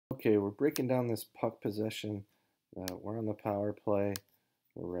Okay, we're breaking down this puck possession. We're on the power play.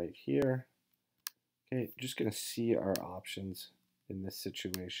 We're right here. Okay, just going to see our options in this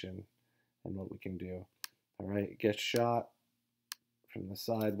situation and what we can do. All right, get shot from the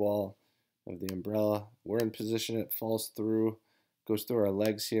sidewall of the umbrella. We're in position. It falls through, goes through our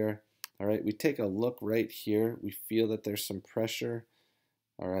legs here. All right, we take a look right here. We feel that there's some pressure.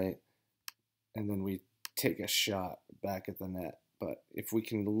 All right, and then we take a shot back at the net. But if we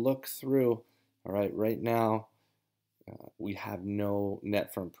can look through, all right, right now we have no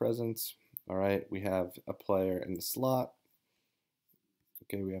net front presence. All right, we have a player in the slot.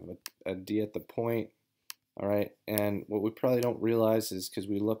 Okay, we have a D at the point. All right, and what we probably don't realize is because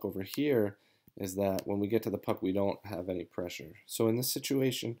we look over here is that when we get to the puck, we don't have any pressure. So in this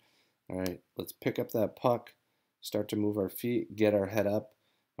situation, all right, let's pick up that puck, start to move our feet, get our head up.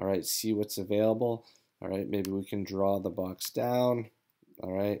 All right, see what's available. All right, maybe we can draw the box down.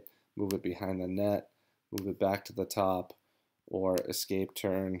 All right, move it behind the net, move it back to the top, or escape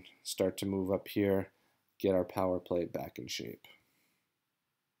turn, start to move up here, get our power play back in shape.